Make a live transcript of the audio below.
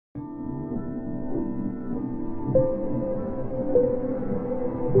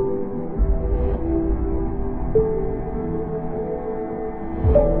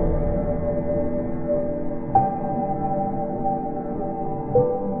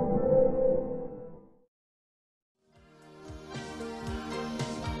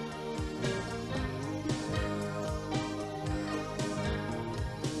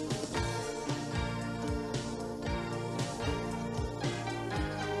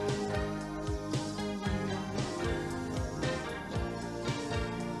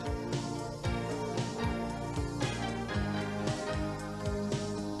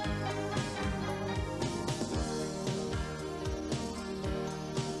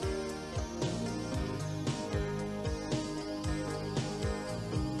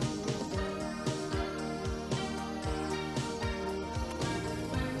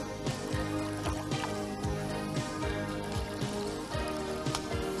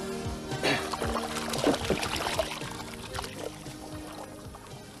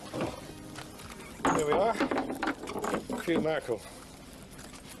few mackerel.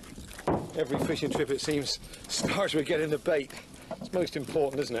 Every fishing trip, it seems, starts with getting the bait. It's most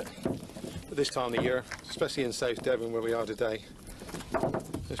important, isn't it? At this time of the year, especially in South Devon where we are today.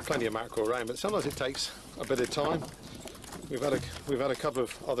 There's plenty of mackerel around, but sometimes it takes a bit of time. We've had a couple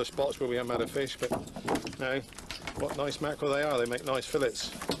of other spots where we haven't had a fish, but now, what nice mackerel they are. They make nice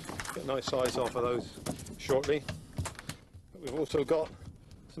fillets. Get nice size off of those shortly. But we've also got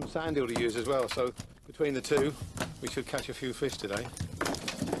some sand eel to use as well, so between the two, we should catch a few fish today.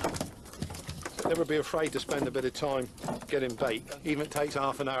 So never be afraid to spend a bit of time getting bait, even if it takes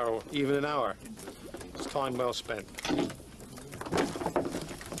half an hour or even an hour. It's time well spent.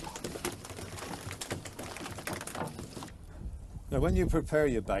 Now when you prepare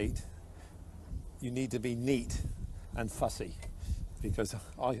your bait, you need to be neat and fussy, because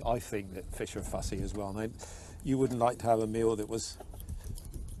I think that fish are fussy as well. Now, you wouldn't like to have a meal that was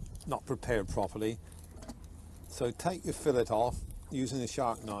not prepared properly. So take your fillet off using a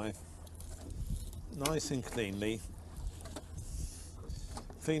sharp knife, nice and cleanly.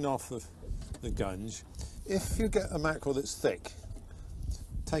 Clean off the gunge. If you get a mackerel that's thick,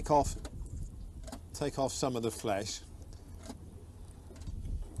 take off some of the flesh.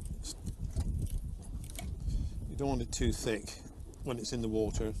 You don't want it too thick when it's in the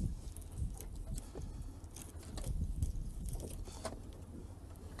water.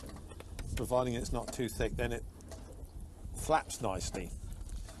 Providing it's not too thick, then it flaps nicely.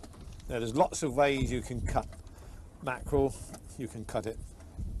 Now there's lots of ways you can cut mackerel. You can cut it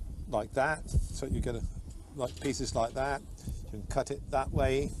like that, so you get like pieces like that. You can cut it that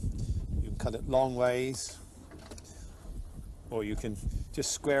way. You can cut it long ways, or you can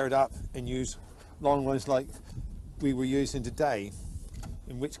just square it up and use long ones like we were using today.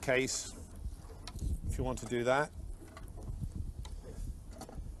 In which case, if you want to do that,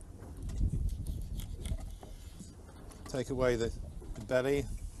 take away the belly,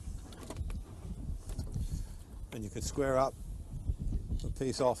 and you can square up a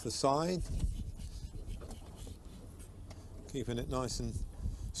piece off the side, keeping it nice and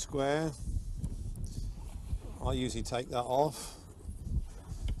square. I usually take that off.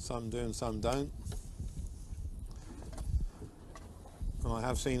 Some do and some don't. And I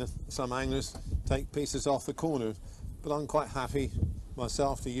have seen some anglers take pieces off the corner, but I'm quite happy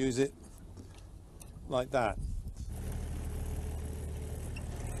myself to use it like that.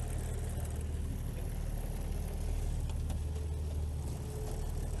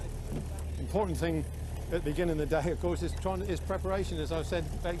 Important thing at the beginning of the day, of course, is preparation, as I've said,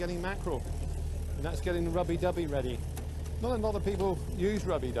 about getting mackerel, and that's getting the rubby-dubby ready. Not a lot of people use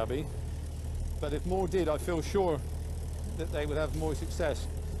rubby-dubby, but if more did, I feel sure that they would have more success.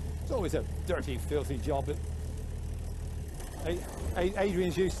 It's always a dirty, filthy job, but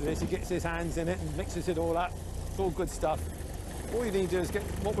Adrian's used to this. He gets his hands in it and mixes it all up. It's all good stuff. All you need to do is get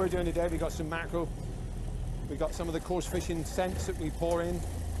what we're doing today. We've got some mackerel. We've got some of the coarse fishing scents that we pour in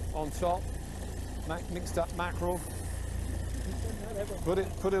on top. Mixed up mackerel.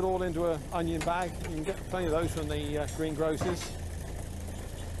 Put it all into an onion bag. You can get plenty of those from the greengrocers.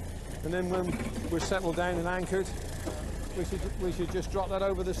 And then when we're settled down and anchored, we should just drop that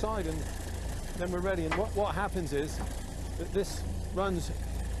over the side, and then we're ready. And what happens is that this runs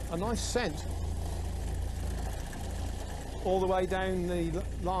a nice scent all the way down the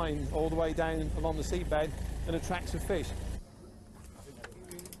line, all the way down along the seabed, and attracts the fish.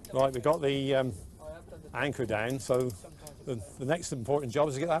 Right, we've got the anchor down, so the next important job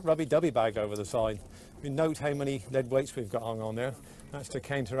is to get that rubby-dubby bag over the side. You note how many lead weights we've got hung on there. That's to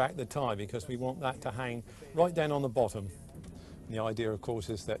counteract the tide, because we want that to hang right down on the bottom. And the idea, of course,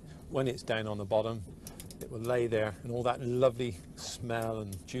 is that when it's down on the bottom, it will lay there, and all that lovely smell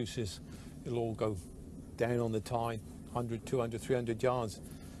and juices, it'll all go down on the tide, 100, 200, 300 yards,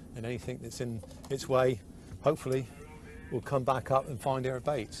 and anything that's in its way, hopefully, will come back up and find our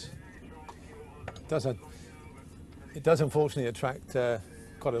baits. It does unfortunately attract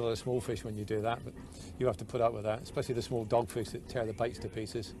quite a lot of small fish when you do that, but you have to put up with that, especially the small dogfish that tear the baits to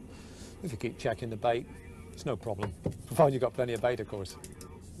pieces. If you keep checking the bait, it's no problem, provided you've got plenty of bait, of course.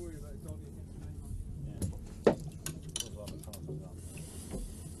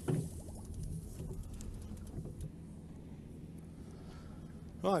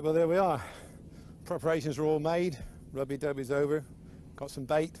 Right, well there we are. Preparations are all made, rubby-dubby's over, got some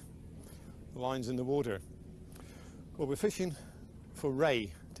bait, the line's in the water. Well, we're fishing for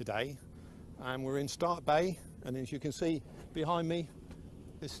ray today, and we're in Start Bay, and as you can see behind me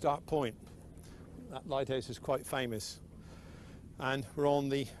is Start Point. That lighthouse is quite famous, and we're on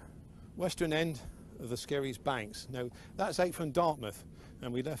the western end of the Skerries Banks. Now that's out from Dartmouth,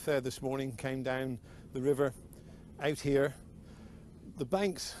 and we left there this morning, came down the river out here. The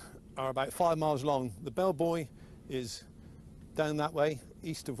banks are about 5 miles long. The bellbuoy is down that way,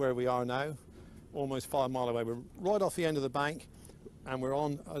 east of where we are now, almost 5 miles away. We're right off the end of the bank, and we're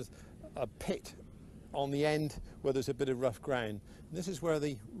on a pit on the end where there's a bit of rough ground. And this is where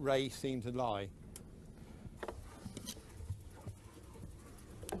the rays seem to lie.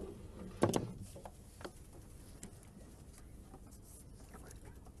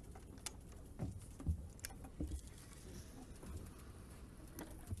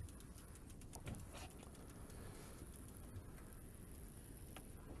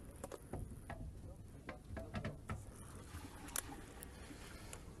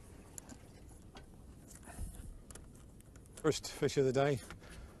 First fish of the day,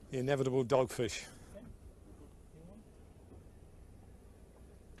 the inevitable dogfish.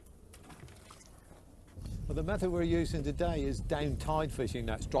 Well, the method we're using today is down tide fishing.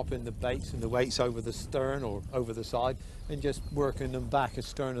 That's dropping the baits and the weights over the stern or over the side and just working them back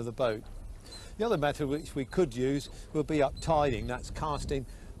astern of the boat. The other method which we could use will be up tiding. That's casting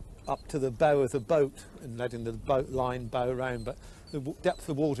up to the bow of the boat and letting the boat line bow around, but the depth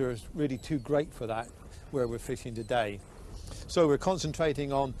of water is really too great for that where we're fishing today. So we're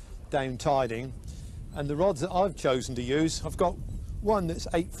concentrating on down tiding, and the rods that I've chosen to use, I've got one that's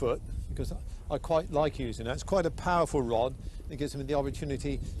 8 foot because I quite like using it. It's quite a powerful rod. It gives me the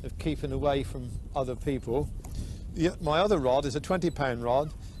opportunity of keeping away from other people. My other rod is a 20-pound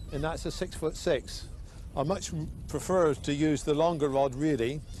rod, and that's a 6'6". I much prefer to use the longer rod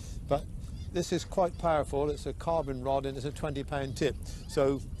really, but this is quite powerful. It's a carbon rod and it's a 20-pound tip.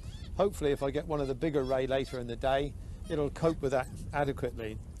 So hopefully if I get one of the bigger ray later in the day, it'll cope with that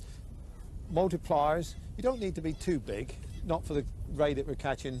adequately. Multipliers, you don't need to be too big, not for the ray that we're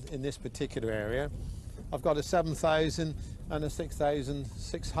catching in this particular area. I've got a 7,000 and a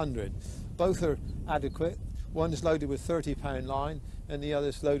 6,600. Both are adequate. One's loaded with 30-pound line and the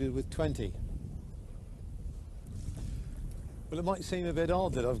other's loaded with 20. Well, it might seem a bit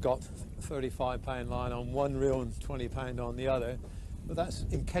odd that I've got 35-pound line on one reel and 20-pound on the other, but that's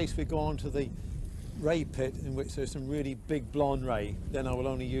in case we go on to the ray pit in which there's some really big blonde ray. Then I will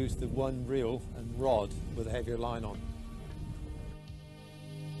only use the one reel and rod with a heavier line on.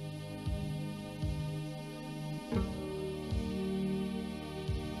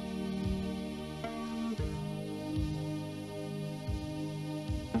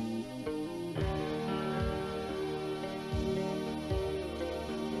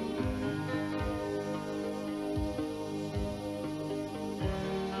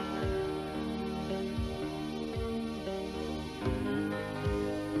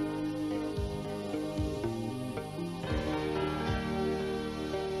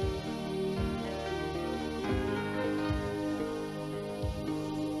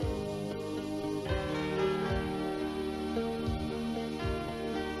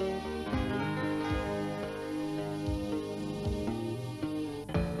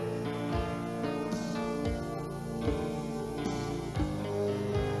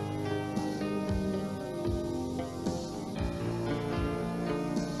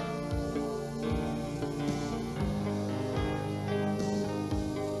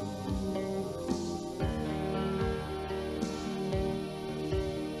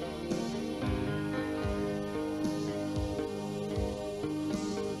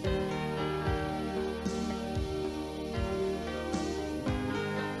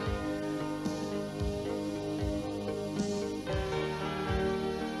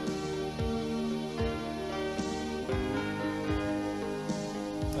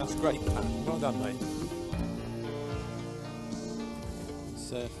 That's great, Pat. Well done, mate.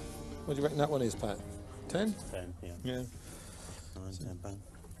 So, what do you reckon that one is, Pat? 10? 10, yeah. Yeah. 9, 10 pound.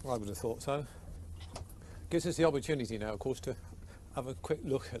 I would have thought so. Gives us the opportunity now, of course, to have a quick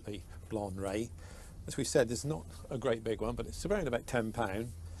look at the blonde ray. As we said, it's not a great big one, but it's around about £10.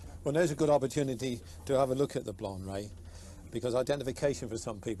 Well, there's a good opportunity to have a look at the blonde ray, because identification for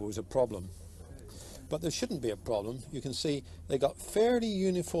some people is a problem. But there shouldn't be a problem. You can see they got fairly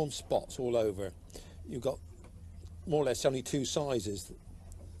uniform spots all over. You've got more or less only 2 sizes,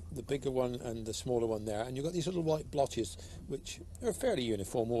 the bigger one and the smaller one there, and you've got these little white blotches which are fairly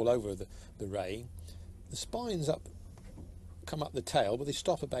uniform all over the ray. The spines come up the tail, but they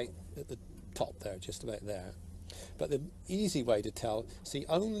stop about at the top there, just about there. But the easy way to tell is the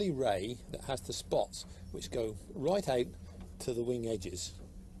only ray that has the spots which go right out to the wing edges,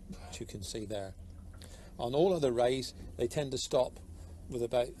 which you can see there. On all other rays, they tend to stop with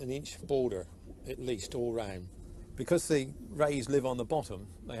about an inch border, at least, all round. Because the rays live on the bottom,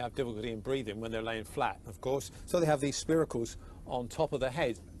 they have difficulty in breathing when they're laying flat, of course. So they have these spiracles on top of the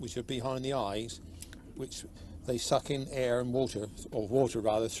head, which are behind the eyes, which they suck in air and water, or water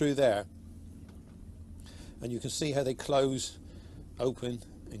rather, through there. And you can see how they close, open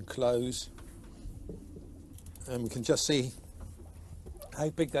and close. And we can just see how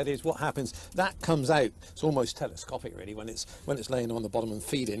big that is, what happens. That comes out, it's almost telescopic really, when it's laying on the bottom and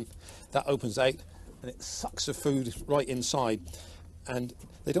feeding. That opens out and it sucks the food right inside. And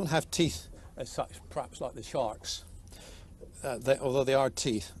they don't have teeth as such, perhaps like the sharks. Although they are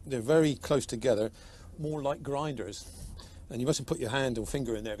teeth, they're very close together, more like grinders. And you mustn't put your hand or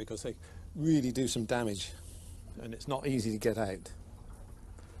finger in there because they really do some damage and it's not easy to get out.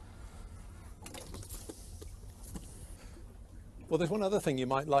 Well, there's one other thing you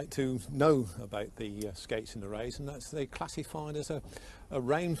might like to know about the skates and the rays, and that's they're classified as a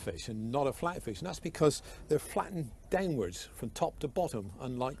round fish and not a flat fish, and that's because they're flattened downwards from top to bottom,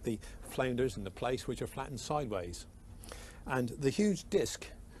 unlike the flounders and the plaice, which are flattened sideways. And the huge disc,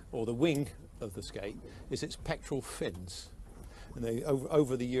 or the wing of the skate, is its pectoral fins, and they,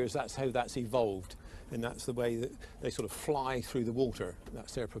 over the years, that's how that's evolved, and that's the way that they sort of fly through the water.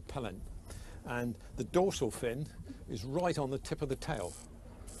 That's their propellant. And the dorsal fin is right on the tip of the tail.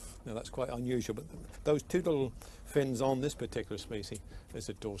 Now that's quite unusual, but those two little fins on this particular species is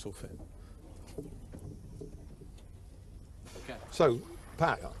a dorsal fin. Okay. So,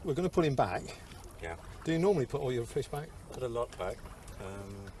 Pat, we're going to put him back. Yeah. Do you normally put all your fish back? Put a lot back.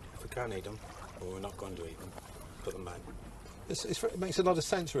 If we can't eat them, or we're not going to eat them, put them back. It makes a lot of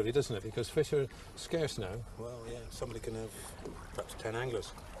sense really, doesn't it? Because fish are scarce now. Well, yeah, somebody can have perhaps 10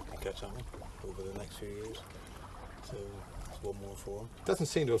 anglers to catch something over the next few years. So it's one more for them. Doesn't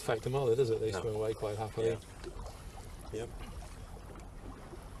seem to affect them either, does it? They No. swim away quite happily. Yeah. Yep.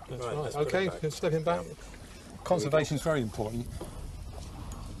 That's Right, right. let's put Okay, it back. step him back. Yeah. Conservation is very important.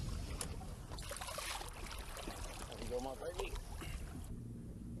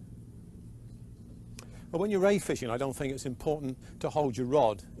 But when you're ray fishing, I don't think it's important to hold your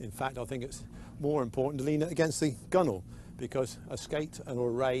rod. In fact, I think it's more important to lean it against the gunnel, because a skate or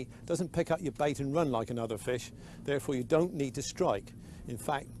a ray doesn't pick up your bait and run like another fish. Therefore, you don't need to strike. In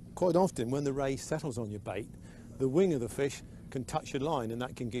fact, quite often when the ray settles on your bait, the wing of the fish can touch your line, and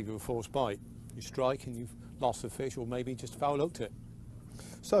that can give you a force bite. You strike and you've lost the fish, or maybe just foul hooked it.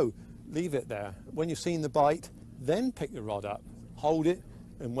 So leave it there. When you've seen the bite, then pick the rod up, hold it,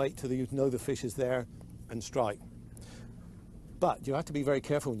 and wait till you know the fish is there and strike. But you have to be very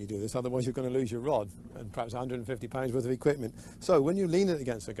careful when you do this, otherwise you're going to lose your rod and perhaps 150 pounds worth of equipment. So when you lean it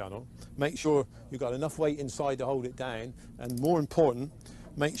against the gunnel, make sure you've got enough weight inside to hold it down, and more important,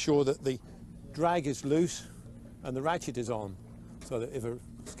 make sure that the drag is loose and the ratchet is on, so that if a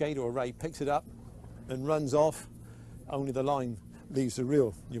skate or a ray picks it up and runs off, only the line leaves the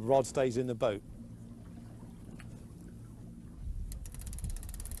reel. Your rod stays in the boat.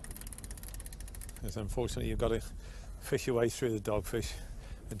 Because unfortunately you've got to fish your way through the dogfish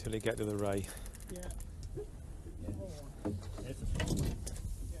until you get to the ray. Yeah. It's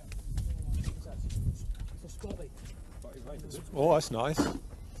a spotty. Oh, that's nice. That's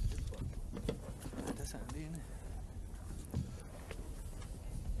handy, isn't it?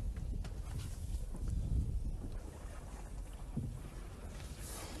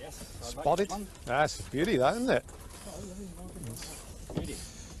 Yes. Spotted. That's a beauty, that, isn't it? Beauty.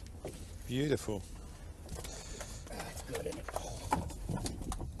 Beautiful. That's good, isn't it?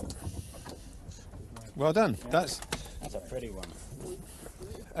 Well done. Yeah. That's, That's a pretty one.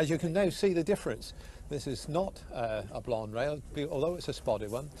 as you can now see the difference. This is not a blonde ray, although it's a spotted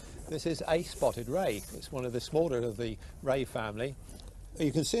one. This is a spotted ray. It's one of the smaller of the ray family.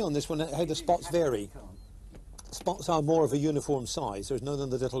 You can see on this one how the spots vary. Spots are more of a uniform size. There's none of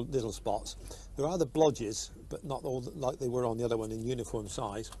the little spots. There are the blodges, but not all like they were on the other one in uniform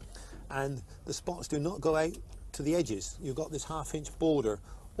size. And the spots do not go out to the edges. You've got this half-inch border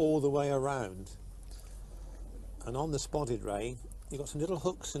all the way around. And on the spotted ray, you've got some little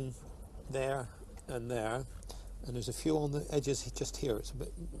hooks and there, and there's a few on the edges just here. It's a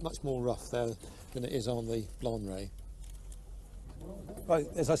bit much more rough there than it is on the blonde ray. Right,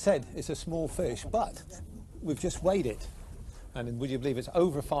 as I said, it's a small fish, but we've just weighed it, and would you believe it's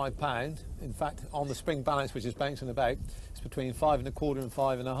over £5? In fact, on the spring balance, which is bouncing about, it's between 5 1/4 and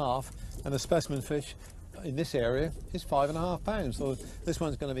 5 1/2, and the specimen fish in this area is £5.5. So this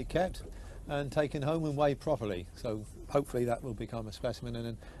one's going to be kept and taken home and weighed properly. So hopefully that will become a specimen and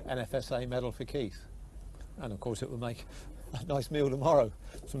an NFSA medal for Keith. And of course it will make a nice meal tomorrow.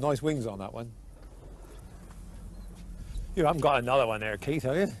 Some nice wings on that one. You haven't got another one there, Keith,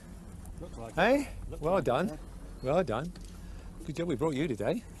 have you? Looks like Hey? Looks Well like done. it, Well done. Good job we brought you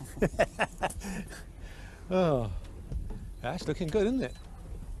today. Oh, that's looking good, isn't it?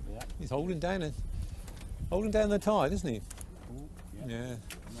 yeah. He's holding down Holding down the tide, isn't he? Ooh, yeah. Yeah.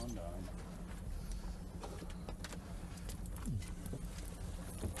 Come on, darling.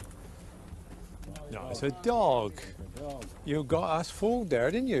 No, it's a dog. It's a dog. You got us fooled there,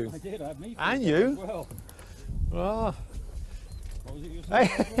 didn't you? I did, I had me. And fooled you? as well. Ah. What was it you Hey.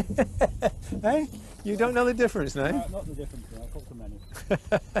 said? Hey, you don't know the difference now? Not the difference, I caught too many.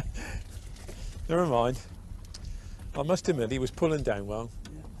 Never mind. I must admit, he was pulling down well.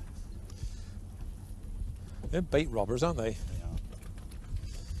 Yeah. They're bait robbers, aren't they? They are.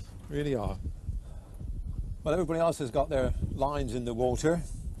 Really are. Well, everybody else has got their lines in the water,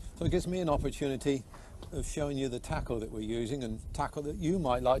 so it gives me an opportunity of showing you the tackle that we're using and tackle that you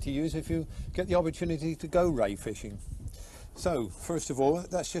might like to use if you get the opportunity to go ray fishing. So, first of all,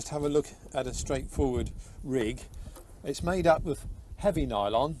 let's just have a look at a straightforward rig. It's made up of heavy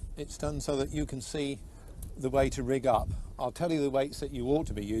nylon. It's done so that you can see the way to rig up. I'll tell you the weights that you ought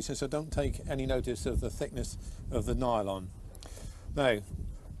to be using, so don't take any notice of the thickness of the nylon. Now,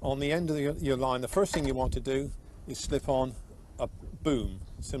 on the end of your line, the first thing you want to do is slip on a boom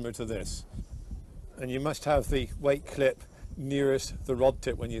similar to this. And you must have the weight clip nearest the rod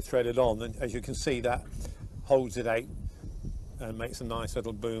tip when you thread it on, and as you can see, that holds it out and makes a nice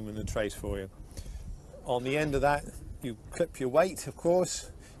little boom and a trace for you. On the end of that, you clip your weight, of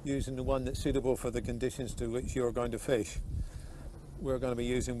course, using the one that's suitable for the conditions to which you're going to fish. We're going to be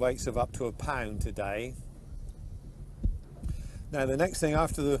using weights of up to a pound today. Now, the next thing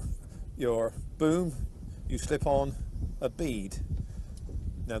after your boom, you slip on a bead.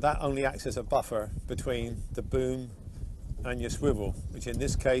 Now, that only acts as a buffer between the boom and your swivel, which in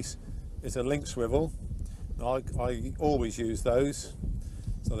this case is a link swivel. I always use those,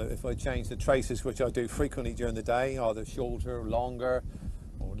 so that if I change the traces, which I do frequently during the day, either shorter, longer,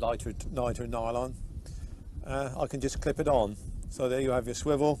 or lighter nylon, I can just clip it on. So there you have your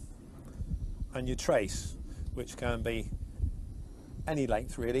swivel and your trace, which can be any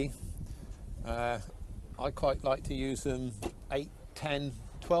length really. I quite like to use them 8, 10,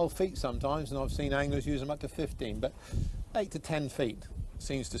 12 feet sometimes, and I've seen anglers use them up to 15, but 8 to 10 feet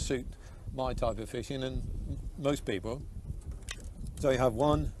seems to suit my type of fishing and most people. So you have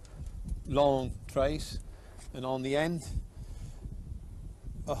one long trace, and on the end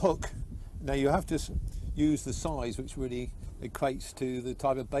a hook. Now you have to use the size which really equates to the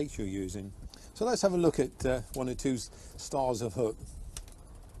type of bait you're using. So let's have a look at one or two styles of hook.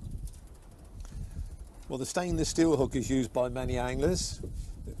 Well, the stainless steel hook is used by many anglers.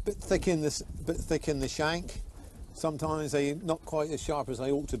 A bit thick in the shank. Sometimes they're not quite as sharp as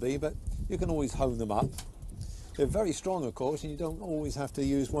they ought to be, but you can always hone them up. They're very strong, of course, and you don't always have to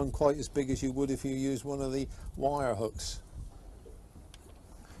use one quite as big as you would if you use one of the wire hooks.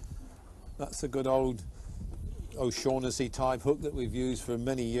 That's a good old O'Shaughnessy type hook that we've used for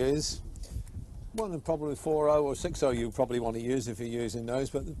many years. One of probably 4.0 or 6.0 you probably want to use if you're using those,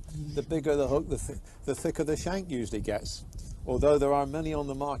 but the bigger the hook, the thicker the shank usually gets. Although there are many on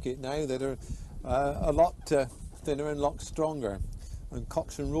the market now that are a lot thinner and a lot stronger. And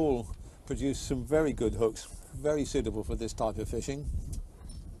Cox and Rule produce some very good hooks, very suitable for this type of fishing.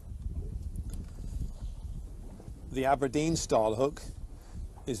 The Aberdeen style hook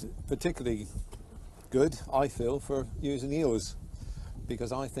is particularly good, I feel, for using eels,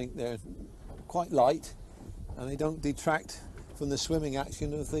 because I think they're quite light and they don't detract from the swimming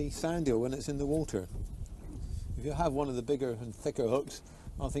action of the sand eel when it's in the water. If you have one of the bigger and thicker hooks,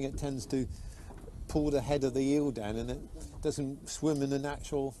 I think it tends to pull the head of the eel down and it doesn't swim in a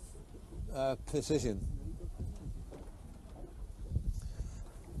natural position.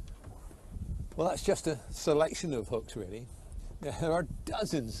 Well, that's just a selection of hooks really. There are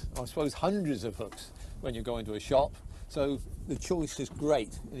dozens, I suppose hundreds of hooks when you go into a shop, so the choice is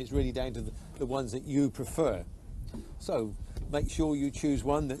great and it's really down to the ones that you prefer. So make sure you choose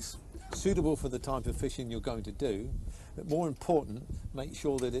one that's suitable for the type of fishing you're going to do, but more important, make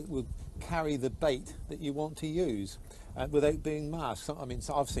sure that it will carry the bait that you want to use without being masked. I mean,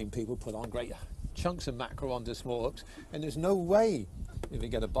 so I've seen people put on great chunks of mackerel onto small hooks, and there's no way if you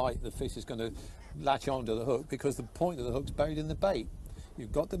get a bite the fish is going to latch onto the hook, because the point of the hook's buried in the bait.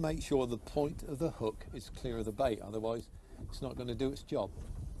 You've got to make sure the point of the hook is clear of the bait, otherwise it's not going to do its job.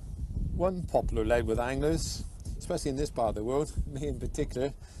 One popular lead with anglers, especially in this part of the world, me in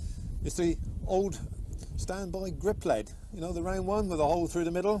particular, is the old standby grip lead. You know, the round one with a hole through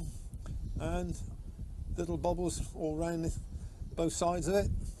the middle and little bubbles all round both sides of it.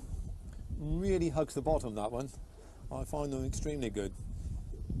 Really hugs the bottom, that one. I find them extremely good.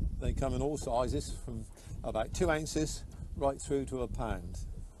 They come in all sizes from about 2 ounces right through to a pound.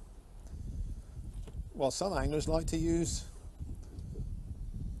 While some anglers like to use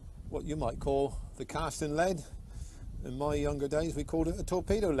what you might call the casting lead. In my younger days we called it a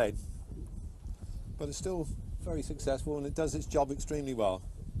torpedo lead, but it's still very successful and it does its job extremely well.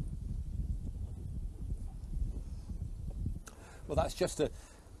 Well, that's just a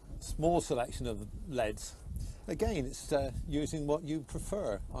small selection of leads. Again, it's using what you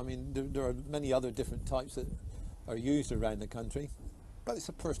prefer. I mean, there are many other different types that are used around the country, but it's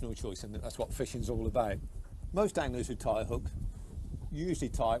a personal choice, and that's what fishing's all about. Most anglers who tie a hook usually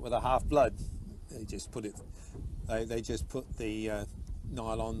tie it with a half blood. They just put it, they just put the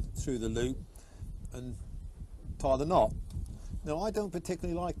nylon through the loop and tie the knot. Now, I don't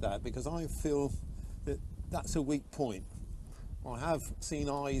particularly like that because I feel that that's a weak point. I have seen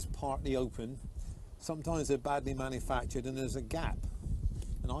eyes partly open. Sometimes they're badly manufactured and there's a gap,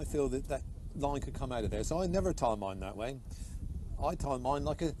 and I feel that that line could come out of there. So I never tie mine that way. I tie mine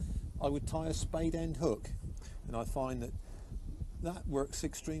like I would tie a spade end hook, and I find that that works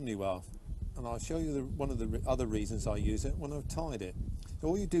extremely well. And I'll show you one of the other reasons I use it when I've tied it. So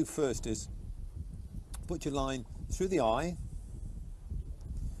all you do first is put your line through the eye.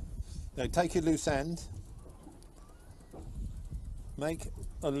 Now take your loose end, make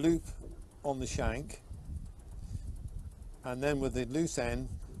a loop on the shank, and then with the loose end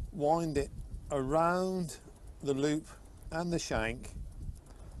wind it around the loop and the shank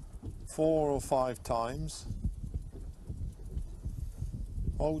 4 or 5 times,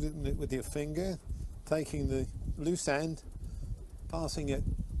 holding it with your finger, taking the loose end, passing it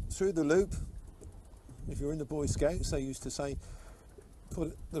through the loop. If you're in the Boy Scouts, they used to say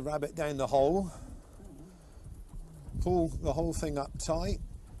put the rabbit down the hole, pull the whole thing up tight,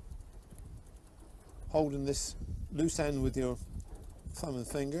 holding this loose end with your thumb and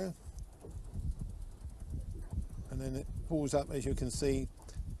finger, and then it pulls up, as you can see,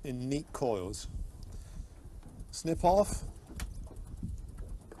 in neat coils. Snip off,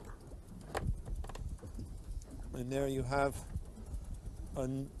 and there you have a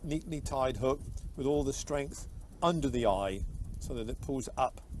neatly tied hook with all the strength under the eye, so that it pulls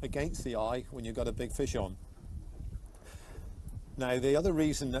up against the eye when you've got a big fish on. Now, the other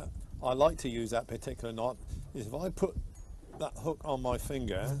reason that I like to use that particular knot is if I put that hook on my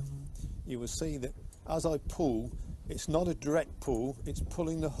finger, you will see that as I pull, it's not a direct pull, it's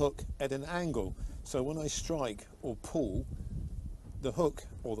pulling the hook at an angle. So when I strike or pull, the hook,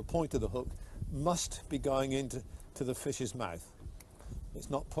 or the point of the hook, must be going into the fish's mouth. It's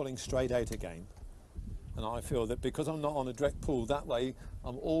not pulling straight out again. And I feel that because I'm not on a direct pull that way,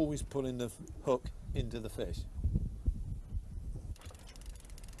 I'm always pulling the hook into the fish.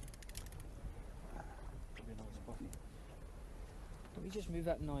 Can we just move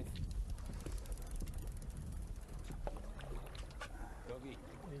that knife? Doggy.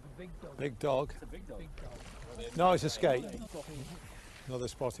 It's a big dog. Big dog. It's a big dog. Big dog. No, it's a skate. Another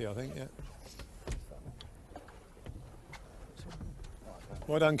spotty, I think, yeah.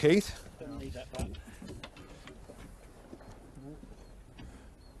 Well done, Keith. Don't need that back.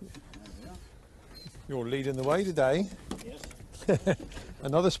 You're leading the way today. Yes.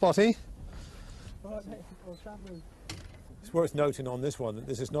 Another spotty. Right, mate. Well, travelling. It's worth noting on this one that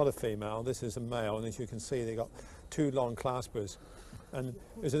this is not a female, this is a male, and as you can see they've got 2 long claspers. And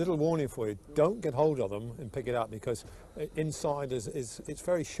there's a little warning for you: don't get hold of them and pick it up, because inside it's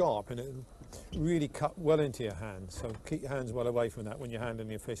very sharp and it'll really cut well into your hand. So keep your hands well away from that when you're handling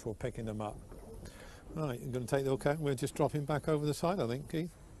your fish or picking them up. Right, you're going to take the hook out and we'll just drop him back over the side, I think,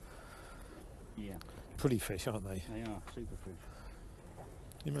 Keith. Yeah. Pretty fish, aren't they? They are super fish.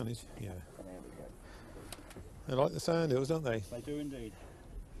 You manage? Yeah. There we go. They like the sand hills, don't they? They do indeed.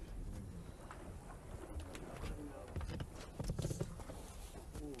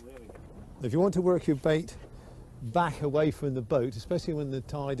 Oh, there we go. If you want to work your bait back away from the boat, especially when the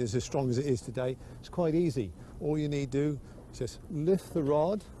tide is as strong as it is today, it's quite easy. All you need to do is just lift the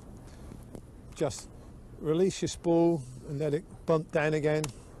rod, just release your spool and let it bump down again.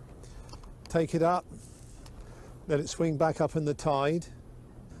 Take it up, let it swing back up in the tide,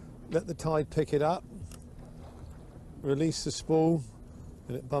 let the tide pick it up, release the spool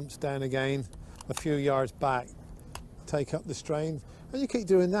and it bumps down again a few yards back. Take up the strain, and you keep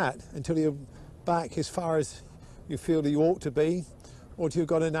doing that until you're back as far as you feel that you ought to be, or till you've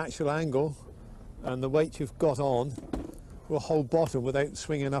got a natural angle and the weight you've got on will hold bottom without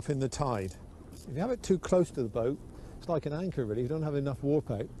swinging up in the tide. If you have it too close to the boat, it's like an anchor really. If you don't have enough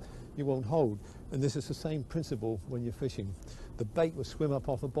warp out, you won't hold. And this is the same principle when you're fishing. The bait will swim up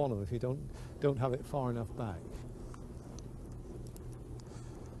off the bottom if you don't have it far enough back.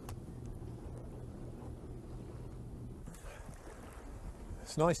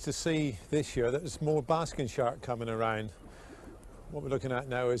 It's nice to see this year that there's more basking shark coming around. What we're looking at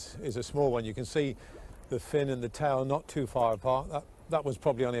now is a small one. You can see the fin and the tail not too far apart. That was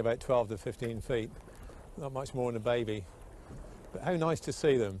probably only about 12 to 15 feet. Not much more than a baby. But how nice to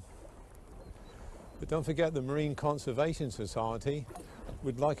see them. But don't forget, the Marine Conservation Society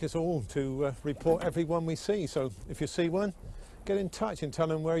would like us all to report every one we see. So if you see one, get in touch and tell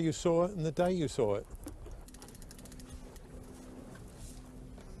them where you saw it and the day you saw it.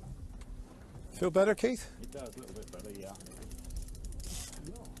 Feel better, Keith? It does, a little bit better, yeah.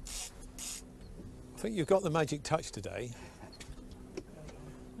 I think you've got the magic touch today.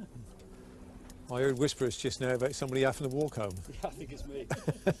 I heard whispers just now about somebody having to walk home. Yeah, I think it's me.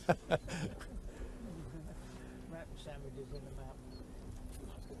 Wrap sandwiches in the map.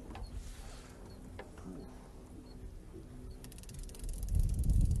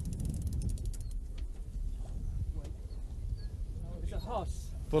 Oh, it's a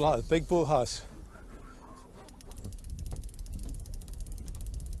horse. Bull Huss, big bull Huss.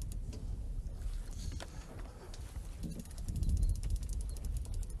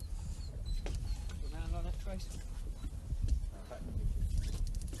 Round on it, Trace.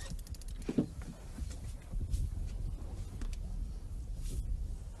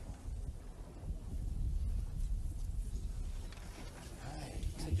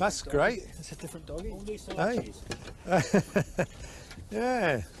 That's great. It's a different doggy. All these Hey. selections.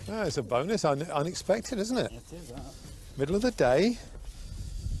 Yeah, well, it's a bonus. Unexpected, isn't it? It is that. Middle of the day.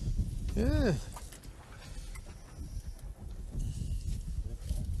 Yeah.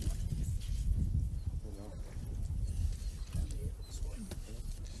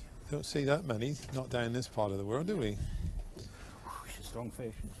 Don't see that many, not down in this part of the world, do we? It's a strong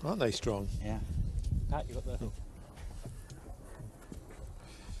fish. Aren't they strong? Yeah. Pat, you got the.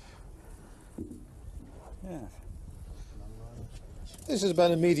 Yeah. This is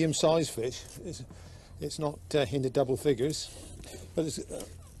about a medium-sized fish. It's not in the double figures, but it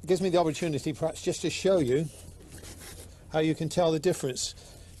gives me the opportunity perhaps just to show you how you can tell the difference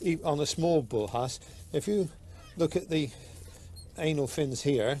on a small bull Huss. If you look at the anal fins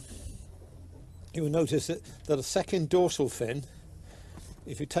here, you will notice that the second dorsal fin,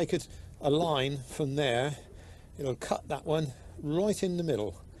 if you take a line from there, it'll cut that one right in the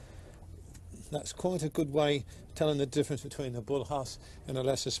middle. That's quite a good way telling the difference between a bull Huss and a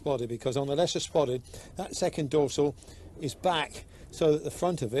lesser spotted, because on the lesser spotted, that second dorsal is back so that the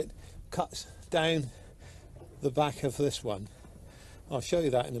front of it cuts down the back of this one. I'll show you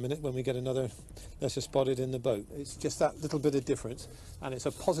that in a minute when we get another lesser spotted in the boat. It's just that little bit of difference, and it's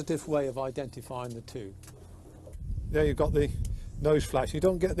a positive way of identifying the two. There you've got the nose flash. You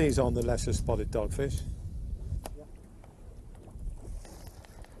don't get these on the lesser spotted dogfish.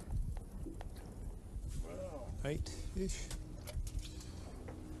 8-ish.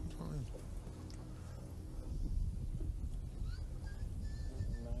 £9.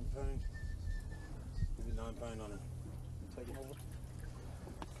 Give you £9 on him. Take him over.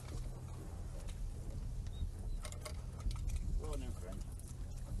 Oh, no, friend.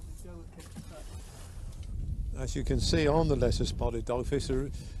 As you can see on the lesser spotted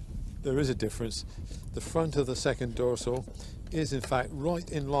dogfish, there is a difference. The front of the second dorsal is in fact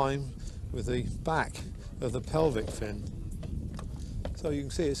right in line with the back of the pelvic fin. So you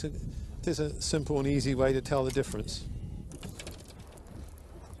can see it is a simple and easy way to tell the difference.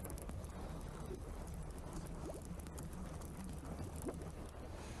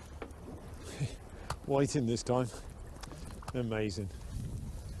 Whiting this time. Amazing.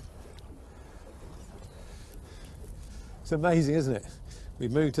 It's amazing, isn't it? We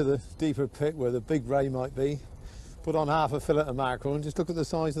moved to the deeper pit where the big ray might be, put on half a fillet of mackerel and just look at the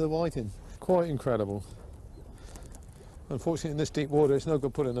size of the whiting. Quite incredible. Unfortunately, in this deep water, it's no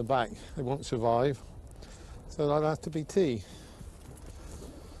good putting them back. They won't survive. So that'll have to be tea.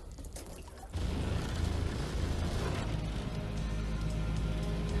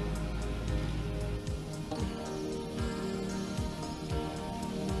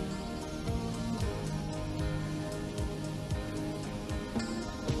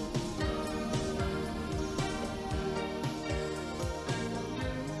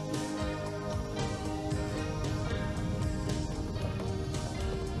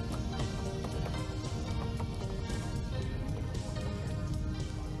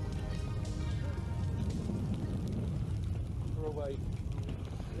 Away.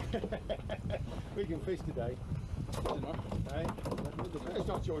 We can fish today. Dinner. Hey? It's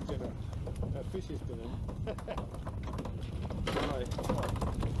not your dinner. Fish is dinner. Right.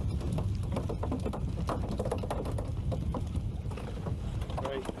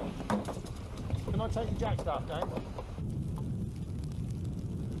 Great. Can I take your jack staff down?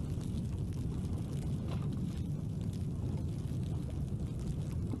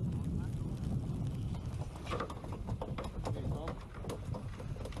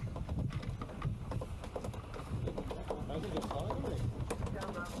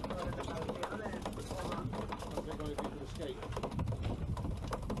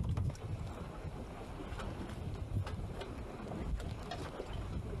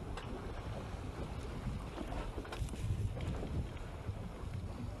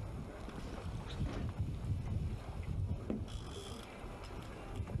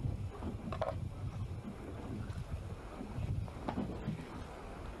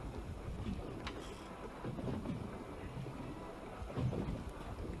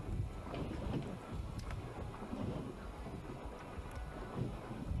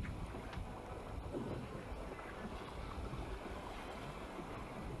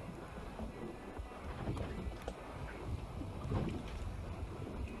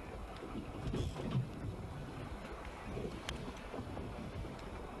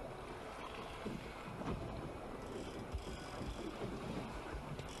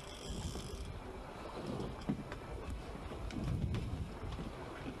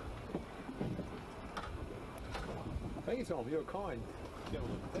 Thank you, Tom. You're kind.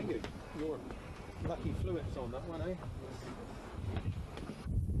 Gentlemen. Thank you. Your lucky fluence on that one, eh?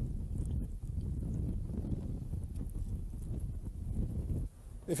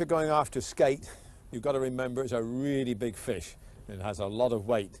 If you're going after skate, you've got to remember it's a really big fish. It has a lot of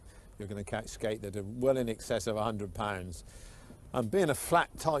weight. You're going to catch skate that are well in excess of 100 pounds. And being a flat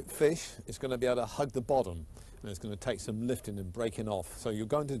type fish, it's going to be able to hug the bottom, and it's going to take some lifting and breaking off. So you're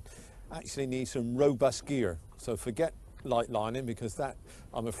going to actually need some robust gear. So forget light lining, because that,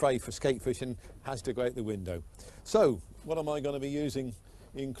 I'm afraid, for skate fishing has to go out the window. So what am I going to be using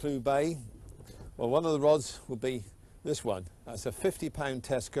in Clew Bay? Well, one of the rods will be this one. That's a 50-pound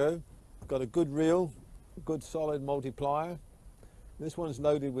Tesco. Got a good reel, good solid multiplier. This one's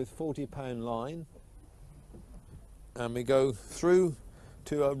loaded with 40-pound line. And we go through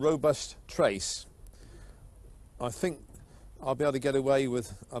to a robust trace. I think I'll be able to get away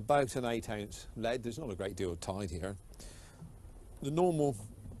with about an 8-ounce lead. There's not a great deal of tide here. The normal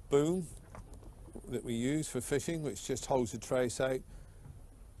boom that we use for fishing, which just holds the trace out.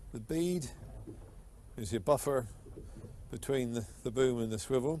 The bead is your buffer between the boom and the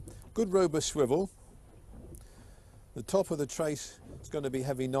swivel. Good robust swivel. The top of the trace is going to be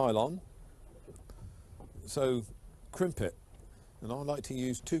heavy nylon, so crimp it. And I like to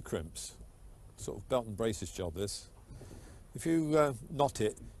use 2 crimps, sort of belt and braces job this. If you knot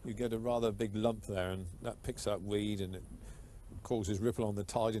it, you get a rather big lump there, and that picks up weed and it causes ripple on the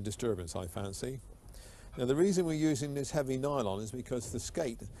tide and disturbance, I fancy. Now the reason we're using this heavy nylon is because the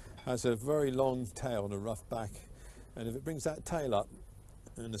skate has a very long tail and a rough back, and if it brings that tail up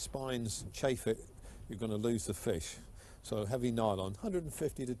and the spines chafe it, you're going to lose the fish. So heavy nylon,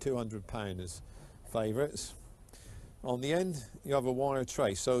 150 to 200 pound is favourites. On the end you have a wire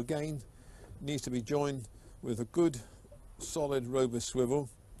trace, so again needs to be joined with a good solid robust swivel,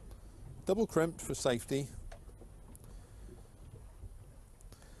 double crimped for safety.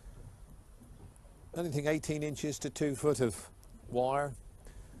 Anything 18 inches to 2 foot of wire.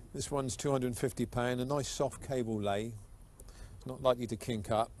 This one's 250 pound, a nice soft cable lay, it's not likely to kink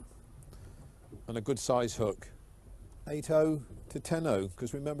up, and a good size hook. 8/0 to 10/0,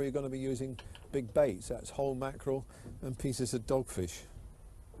 because remember you're going to be using big baits, that's whole mackerel and pieces of dogfish.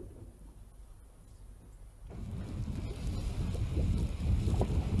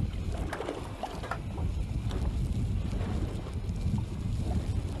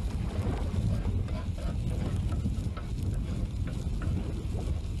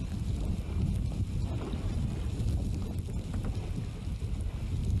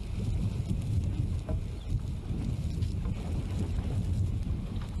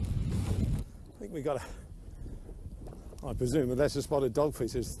 We got I presume a lesser spotted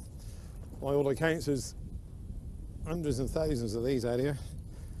dogfish. Is, by all accounts, there's hundreds and thousands of these out here.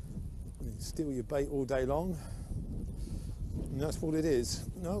 You steal your bait all day long, and that's what it is.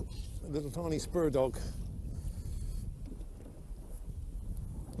 No, a little tiny spur dog,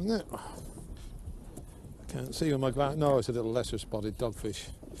 isn't it? I can't see with my glass. No, it's a little lesser spotted dogfish.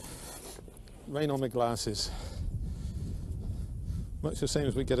 Rain on my glasses. Much the same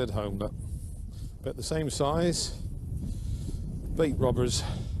as we get at home, but the same size. Bait robbers.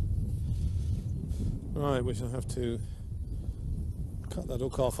 Right, we shall have to cut that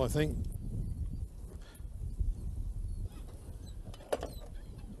hook off, I think.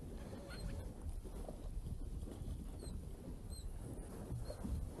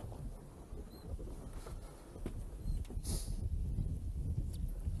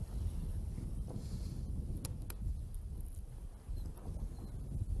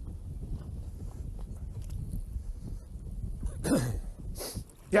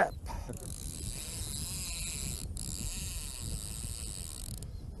 Yep.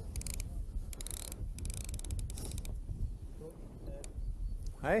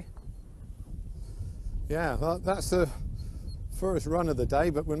 Hey? Yeah, well, that's the first run of the day,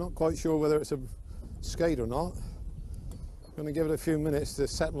 but we're not quite sure whether it's a skate or not. I'm going to give it a few minutes to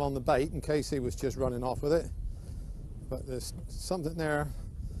settle on the bait in case he was just running off with it. But there's something there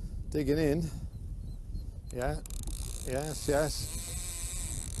digging in. Yeah, yes, yes.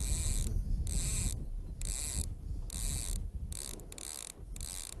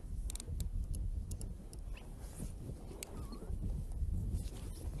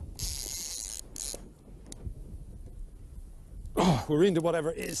 Oh, we're into whatever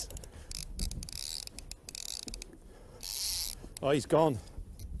it is. Oh, he's gone.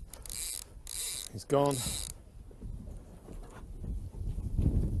 He's gone.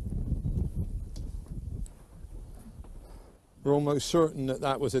 We're almost certain that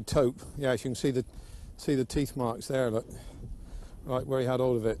that was a tope. Yeah, as you can see the teeth marks there, look. Right where he had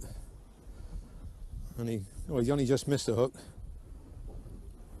hold of it. And he only just missed the hook.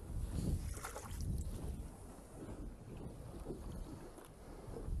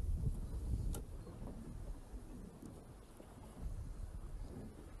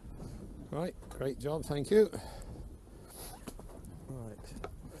 Right, great job, thank you. Right,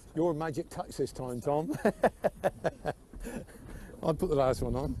 your magic touch this time, Tom. I'll put the last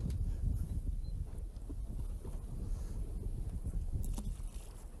one on.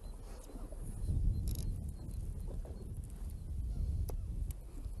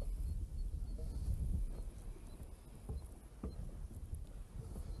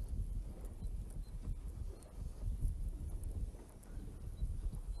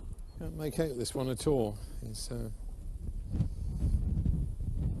 Can't make out this one at all. It's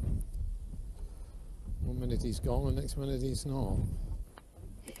one minute he's gone, the next minute he's not.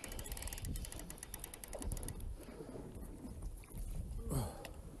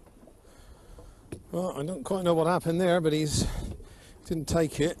 Well, I don't quite know what happened there, but he's didn't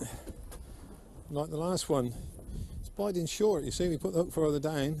take it like the last one. It's biting short. You see, we put the hook further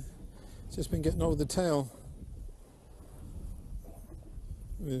down. It's just been getting over the tail.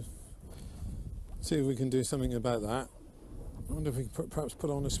 We'll see if we can do something about that. I wonder if we could perhaps put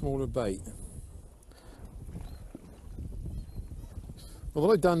on a smaller bait. Well,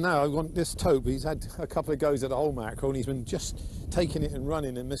 what I've done now, I want this Tope, he's had a couple of goes at the whole mackerel and he's been just taking it and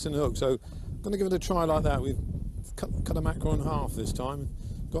running and missing the hook. So I'm going to give it a try like that. We've cut a mackerel in half this time,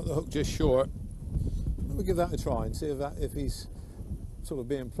 got the hook just short. We'll give that a try and see if he's sort of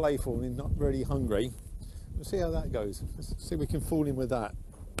being playful and he's not really hungry. We'll see how that goes. Let's see if we can fool him with that.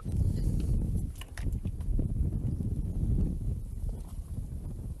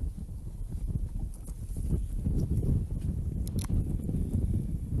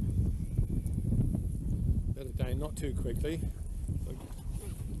 Let it down, not too quickly.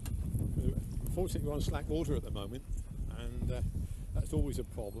 Unfortunately, we're on slack water at the moment, and that's always a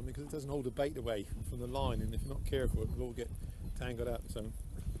problem because it doesn't hold the bait away from the line, and if you're not careful, it will all get tangled up. So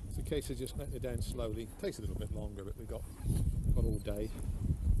it's a case of just letting it down slowly. It takes a little bit longer, but we've got all day.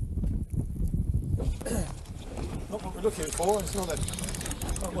 Not what we're looking for. It's not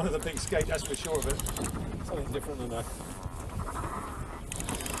one of the big skate, that's for sure, but something different than that.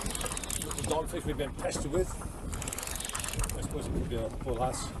 The dogfish we've been pestered with. I suppose it could be a bull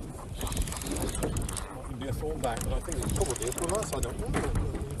ass. Might even be a thornback, but I think it's probably a bull ass. I don't know. I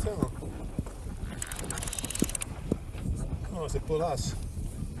can't tell. Oh, it's a bull ass.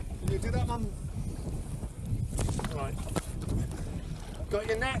 Can you do that, Mum? Right. Got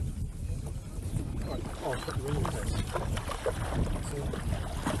your net? Right. Oh, I'll put the ring in this.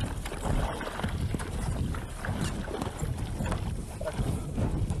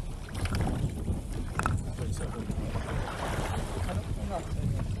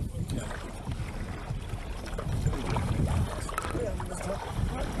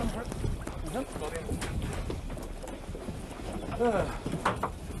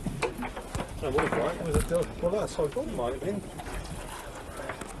 That was right, it was a dog. Well, that's how I thought it might have been.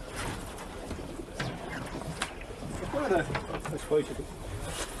 I suppose you could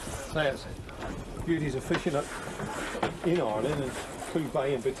say it's beauties of fishing up in Ireland, and Tope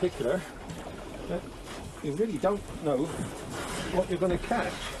in particular, that you really don't know what you're going to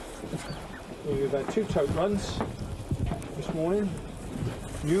catch. We've had 2 tote runs this morning,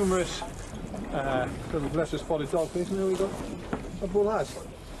 numerous little lesser spotted dogfish, and then we've got a bull ass.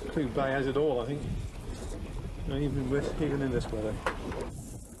 Tope has it all, I think, even in this weather.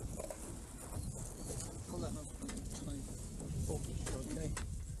 Okay.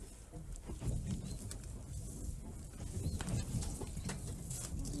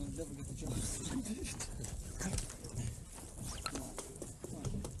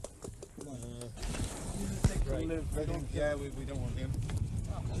 Yeah, we don't want him.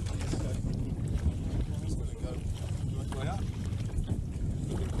 He's going to go right way up.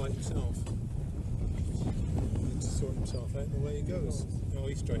 He can fight himself. He needs to sort himself out, and away he goes. Oh,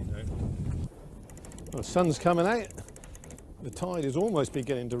 he's straight now. Well, the sun's coming out. The tide is almost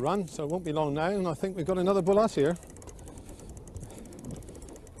beginning to run, so it won't be long now, and I think we've got another bull ass here.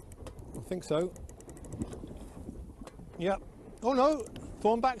 I think so. Yep. Oh no,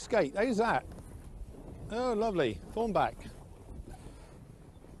 thornback skate. How's that? Oh, lovely. Thornback.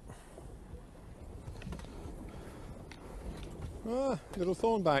 Ah, little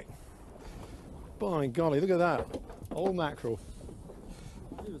thornback. By golly, look at that. Old mackerel.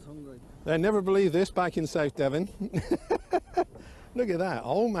 He was hungry. They never believed this back in South Devon. Look at that.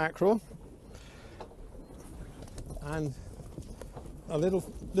 Old mackerel. And a little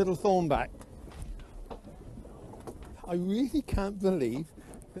thornback. I really can't believe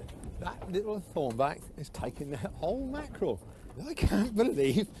that That little thornback is taking that whole mackerel. I can't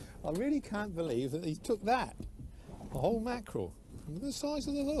believe, I really can't believe that he took that, the whole mackerel. Look at the size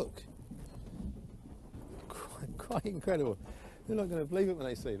of the hook. Quite incredible. They're not going to believe it when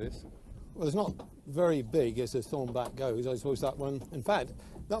they see this. Well, it's not very big as the thornback goes. I suppose that one, in fact,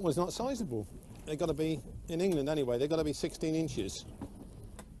 that one's not sizable. They've got to be, in England anyway, they've got to be 16 inches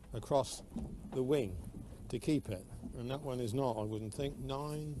across the wing to keep it. And that one is not, I wouldn't think.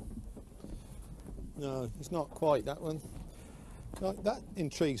 9. No, it's not quite that one. That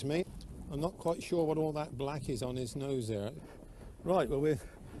intrigues me. I'm not quite sure what all that black is on his nose there. Right, well, we're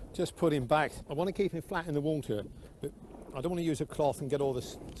just put him back. I want to keep him flat in the water, but I don't want to use a cloth and get all the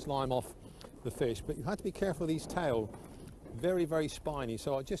slime off the fish. But you have to be careful of his tail. Very, very spiny.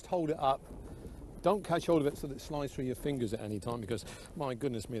 So I just hold it up. Don't catch hold of it so that it slides through your fingers at any time, because my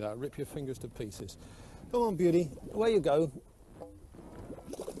goodness me, that'll rip your fingers to pieces. Come on, beauty, away you go.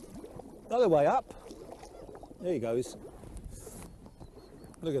 Other way up. There he goes.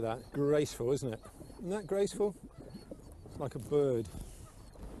 Look at that, graceful, isn't it? Isn't that graceful? It's like a bird.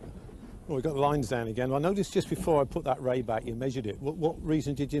 Oh, we've got the lines down again. I noticed just before I put that ray back, you measured it. What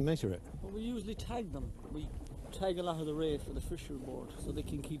reason did you measure it? Well, we usually tag them. We tag a lot of the ray for the fishery board, so they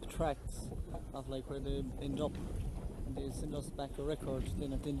can keep tracks of like where they end up. And they send us back a record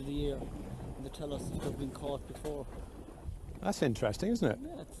then at the end of the year, and they tell us if they've been caught before. That's interesting, isn't it?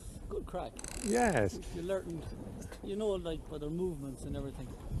 Yeah, it's good crack. Yes. You learn, you know, like by their movements and everything.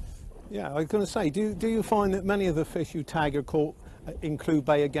 Yeah, I was going to say, do you find that many of the fish you tag are caught in Clew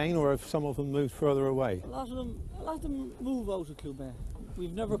Bay again, or have some of them moved further away? A lot of them move out of Clew Bay.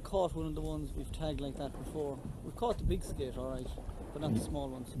 We've never caught one of the ones we've tagged like that before. We've caught the big skate, all right, but not the small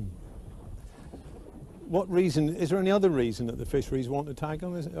ones. What reason, is there any other reason that the fisheries want to tag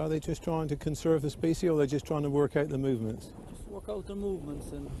them? Are they just trying to conserve the species, or are they just trying to work out the movements? Just work out their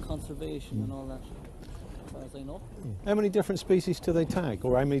movements and conservation and all that, as far as I know. How many different species do they tag,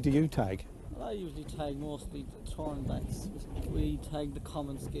 or how many do you tag? Well, I usually tag mostly the thornbacks. We tag the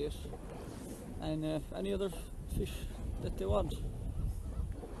common skate and any other fish that they want.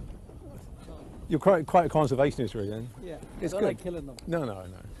 So, You're quite a conservationist, really, then? yeah, It's I don't good. like killing them. No.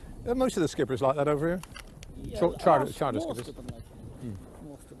 Most of the skippers like that over here. Yeah, Charter most skippers. of them like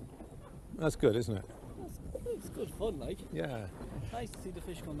most of them. That's good, isn't it? It's good fun, like. Yeah. Nice to see the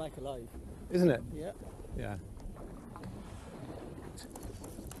fish come back alive. Isn't it? Yeah. Yeah.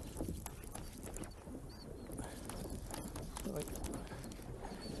 Right.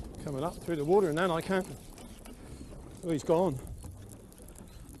 Coming up through the water, and then I can't. Oh, he's gone.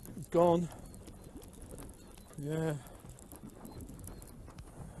 He's gone. Yeah.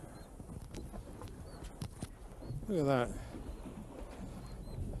 Look at that.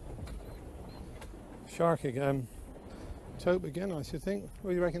 Shark again. Tope again, I should think.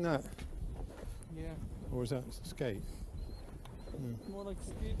 What do you reckon that? Yeah. Or is that skate? More like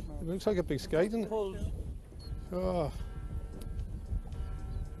skate, It man. looks like a big skate, doesn't it? Pulled. Oh,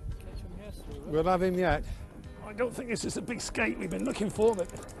 Catch him yesterday, right? we'll have him yet. I don't think this is a big skate we've been looking for, but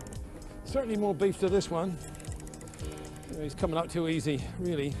certainly more beef to this one. He's coming up too easy,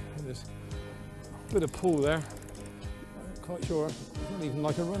 really. There's a bit of pull there. Quite sure. It's not even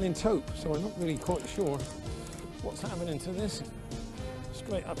like a running tope, so I'm not really quite sure what's happening to this.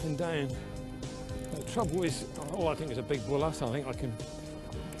 Straight up and down. The trouble is, oh, I think it's a big bullass. I think I can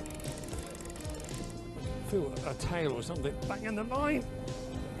feel a tail or something banging the line.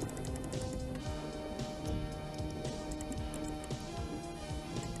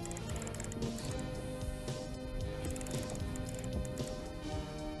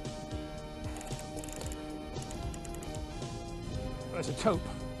 It's a tope.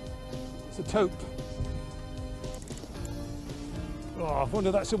 It's a tope. Oh, I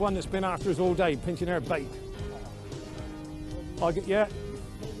wonder that's the one that's been after us all day, pinching our bait. I get, yeah.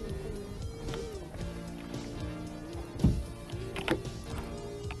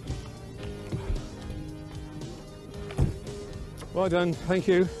 Well done, thank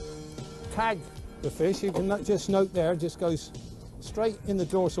you. Tag the fish. You can just note there, just goes straight in the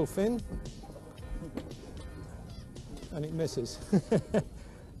dorsal fin. And it misses.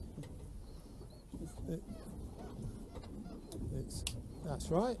 That's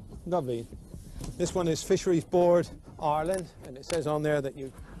right, lovely. This one is Fisheries Board Ireland, and it says on there that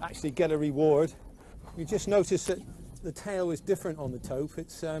you actually get a reward. You just notice that the tail is different on the tope.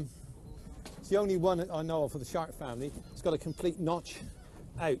 It's the only one that I know of for the shark family. It's got a complete notch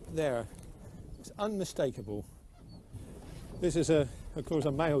out there. It's unmistakable. This is, of course,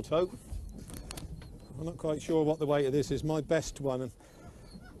 a male tope. I'm not quite sure what the weight of this is. My best one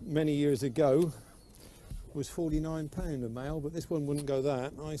many years ago was £49 a male, but this one wouldn't go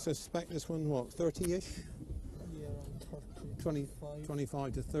that. I suspect this one, what, 30-ish? Yeah, around 30, 20, 25.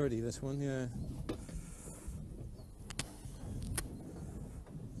 25 to 30, this one, yeah.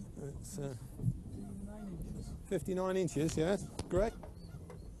 It's 9 inches. 59 inches, yeah, correct.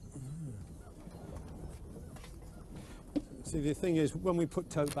 See, the thing is, when we put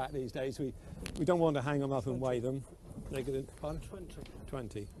tote back these days, we don't want to hang them up and weigh them. They get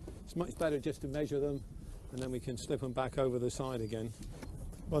 20. It's much better just to measure them, and then we can slip them back over the side again.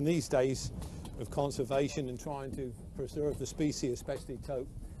 Well, these days of conservation and trying to preserve the species, especially tope,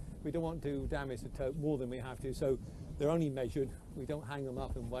 we don't want to damage the tope more than we have to, so they're only measured. We don't hang them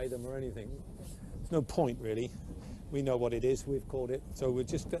up and weigh them or anything. There's no point, really. We know what it is, we've caught it, so we'll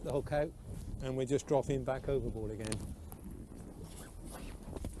just get the hook out and we'll just drop him back overboard again.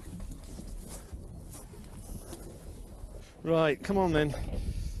 Right, come on then,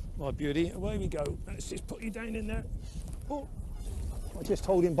 my beauty, away we go. Let's just put you down in there. Oh, I'll just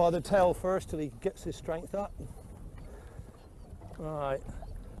hold him by the tail first till he gets his strength up. Right,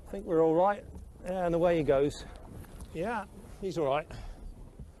 I think we're all right. Yeah, and away he goes. Yeah, he's all right.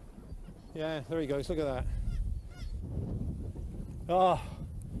 Yeah, there he goes, look at that. Oh,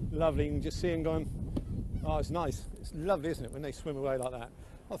 lovely, you can just see him going, oh, it's nice. It's lovely, isn't it, when they swim away like that.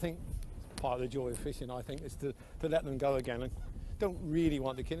 I think part of the joy of fishing, I think, is to let them go again. And don't really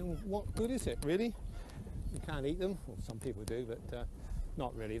want to kill them. What good is it, really? You can't eat them. Well, some people do, but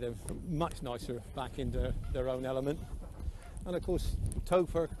not really. They're much nicer back into their own element. And of course,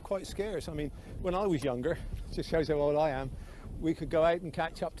 tope are quite scarce. I mean, when I was younger, just shows how old I am, we could go out and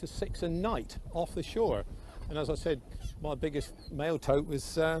catch up to 6 a night off the shore. And as I said, my biggest male tope was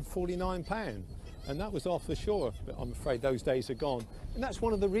 £49. And that was off the shore, but I'm afraid those days are gone. And that's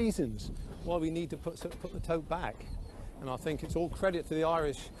one of the reasons why we need to put the tote back. And I think it's all credit to the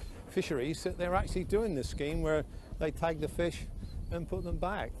Irish fisheries that they're actually doing this scheme where they tag the fish and put them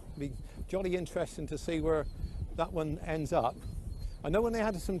back. It'll be jolly interesting to see where that one ends up. I know when they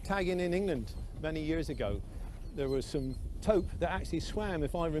had some tagging in England many years ago, there was some tope that actually swam,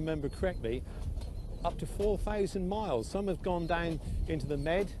 if I remember correctly, up to 4,000 miles. Some have gone down into the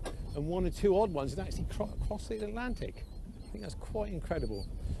Med, and 1 or 2 odd ones that actually crossed the Atlantic. I think that's quite incredible.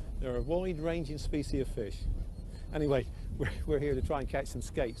 They're a wide-ranging species of fish. Anyway, we're here to try and catch some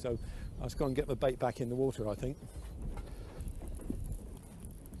skate, so let's go and get the bait back in the water, I think.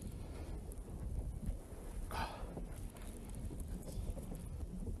 I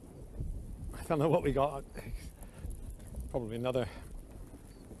don't know what we got. Probably another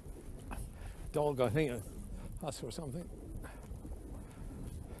dog, I think, us or something.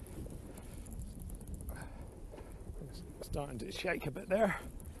 Starting to shake a bit there.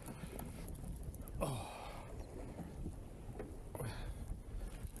 Oh,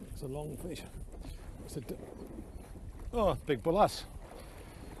 it's a long fish. Oh, big bullass.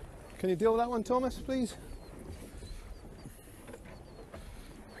 Can you deal with that one, Thomas, please?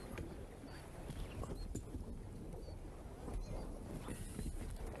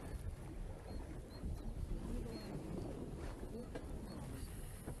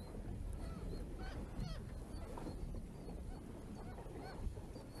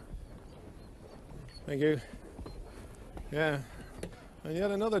 Thank you. Yeah, and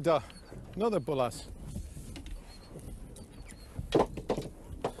yet another bullass.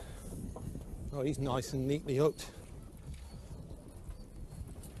 Oh, he's nice and neatly hooked.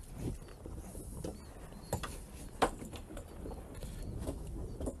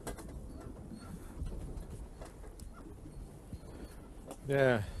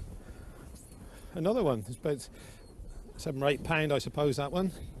 Yeah, another one. It's about 7 or 8 pound, I suppose, that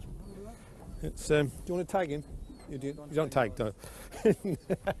one. It's, do you want to tag him? You don't tag, though.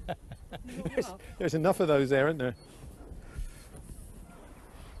 There's enough of those there, isn't there?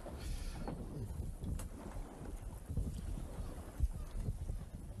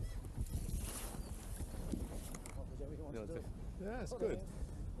 Yeah, it's good.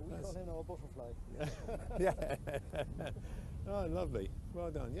 We call him a butterfly. Yeah. Oh, lovely. Well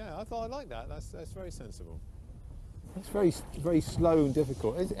done. Yeah, I like that. That's very sensible. It's very slow and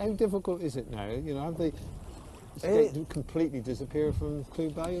difficult. How difficult is it now? You know, have they completely disappeared from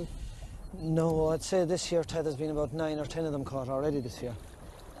Cleve Bay? No, I'd say this year, Ted, there's been about 9 or 10 of them caught already this year.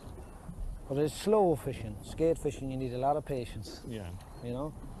 But it's slow fishing. Skate fishing, you need a lot of patience. Yeah. You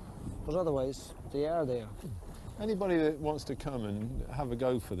know? But otherwise, they are there. Anybody that wants to come and have a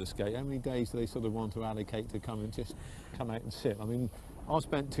go for the skate, how many days do they sort of want to allocate to come and just come out and sit? I mean, I've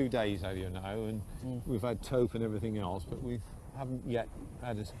spent 2 days out here now, and we've had tope and everything else, but we haven't yet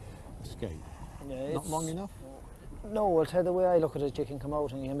had a skate. Yeah, Not long enough? No, I'll tell you the way I look at it, you can come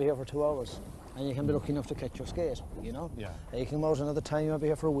out and you can be here for 2 hours. and you can be lucky enough to catch your skate, you know. Yeah. You can come out another time, you might be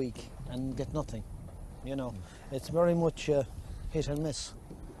here for a week and get nothing, you know. It's very much hit and miss,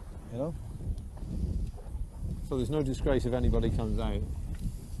 you know. So there's no disgrace if anybody comes out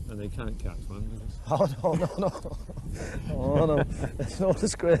and they can't catch one. Oh no. Oh no, there's no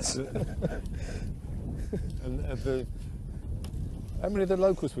disgrace. And how many of the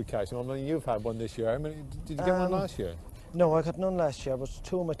locals would catch them? I mean, you've had one this year. How many, did you get one last year? No, I got none last year, but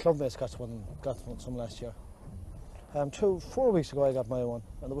two of my clubmates got some last year. 4 weeks ago I got my one,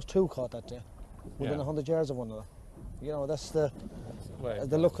 and there was two caught that day, within 100 yards of one another. You know, that's the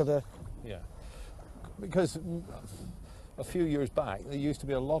look of the... Yeah. Because a few years back, there used to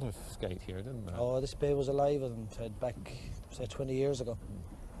be a lot of skate here, didn't there? Oh, this bay was alive and fed back, say, 20 years ago.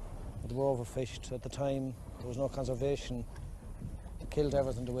 They were overfished at the time. There was no conservation. It killed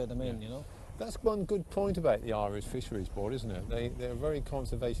everything the way they mean, you know. That's one good point about the Irish Fisheries Board, isn't it? They're very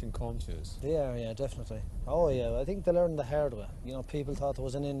conservation conscious. They are, yeah, definitely. Oh, yeah, I think they learned the hard way. You know, people thought there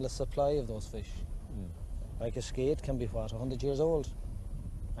was an endless supply of those fish. Like a skate can be, 100 years old?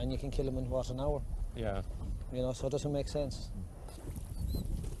 And you can kill them in, an hour? Yeah. You know, so it doesn't make sense.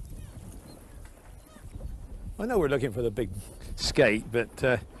 I know we're looking for the big skate, but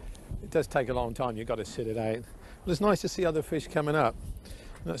it does take a long time. You've got to sit it out. But it's nice to see other fish coming up.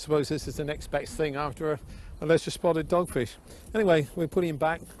 And I suppose this is the next best thing after a lesser spotted dogfish. Anyway, we're putting him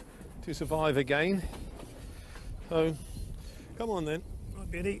back to survive again. So, come on then, my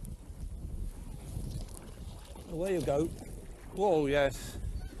beauty. Away you go. Whoa, yes.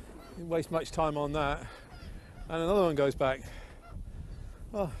 Didn't waste much time on that. And another one goes back.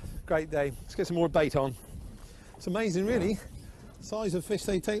 Oh, great day. Let's get some more bait on. It's amazing, really, the size of fish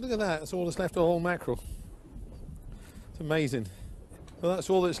they take. Look at that. That's all that's left of the whole mackerel. It's amazing. Well,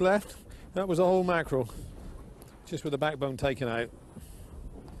 that's all that's left. That was a whole mackerel, just with the backbone taken out.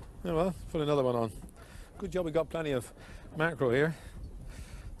 Oh well, put another one on. Good job we got plenty of mackerel here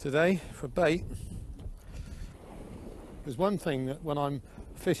today for bait. There's one thing that when I'm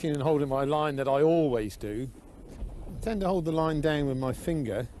fishing and holding my line that I always do. I tend to hold the line down with my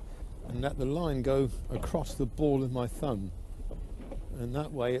finger and let the line go across the ball of my thumb. And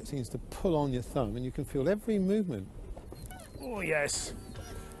that way it seems to pull on your thumb and you can feel every movement. Oh yes.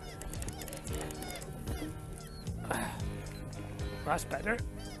 That's better.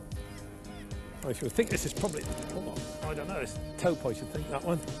 I should think this is probably, I don't know, it's Tope, I should think, that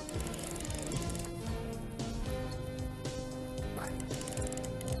one.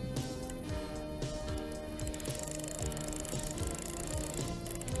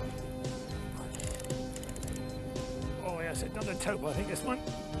 Oh yes, another Tope, I think, this one.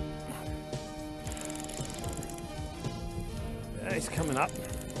 It's coming up.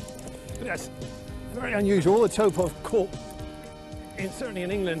 But that's very unusual. All the Tope I've caught, certainly in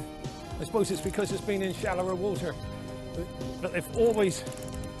England, I suppose it's because it's been in shallower water, but they've always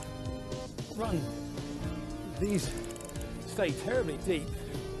run. These stay terribly deep,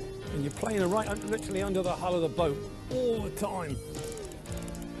 and you're playing right literally under the hull of the boat all the time.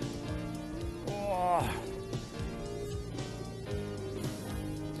 Oh.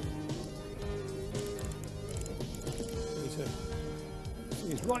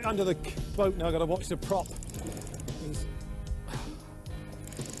 He's right under the boat now. I've got to watch the prop. He's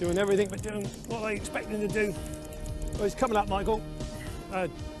doing everything but doing what I expect him to do. Oh, he's coming up, Michael. Oh.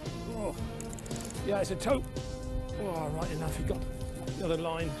 Yeah, it's a Tope. Oh, right enough. He got the other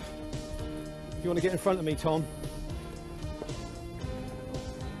line. You want to get in front of me, Tom?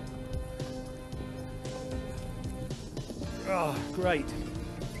 Oh, great.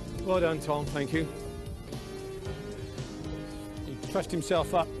 Well done, Tom. Thank you. Pressed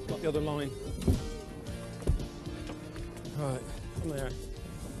himself up, got the other line. Right, come there.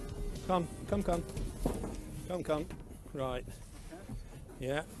 Come. Right.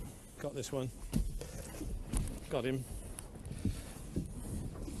 Yeah, got this one. Got him.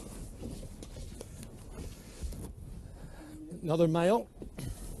 Another male.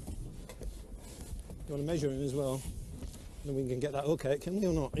 You want to measure him as well? Then we can get that hook out, can we,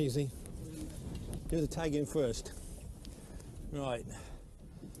 or not? Easy. Do the tag in first. Right.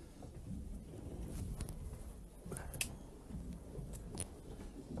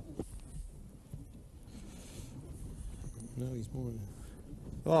 No, he's more.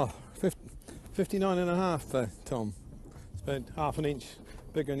 Oh, 59 and a half, Tom. It's about half an inch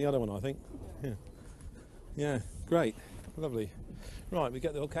bigger than the other one, I think. Yeah. Yeah, great. Lovely. Right, we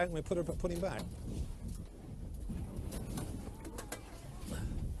get the hook out and we put him back.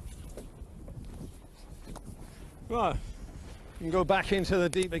 Right. You can go back into the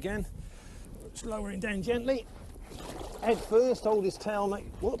deep again. Just lower him down gently. head first, hold his tail,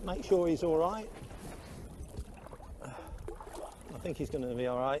 make sure he's all right. I think he's going to be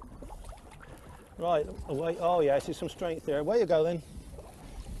all right. Right, away. Oh yes, there's some strength there. Away you go then.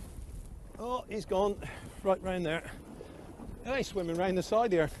 Oh, he's gone. Right round there. Oh, he's swimming round the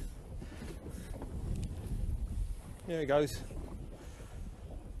side here. There he goes.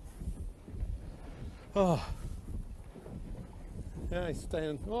 Oh. Yeah, he's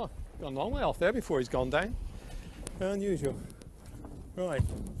staying. Oh, gone a long way off there before he's gone down. Unusual. Right.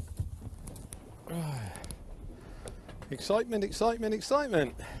 Excitement, excitement,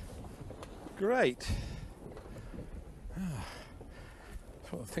 excitement. Great.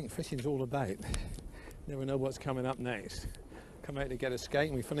 That's what I think fishing's all about. Never know what's coming up next. Come out to get a skate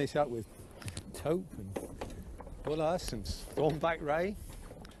and we finish up with Tope and Bullas and Thornback Ray.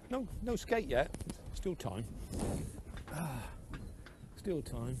 No skate yet. Still time. Still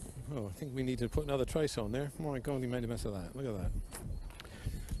time. Oh, I think we need to put another trace on there. Oh my God, he made a mess of that. Look at that.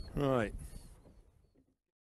 Right.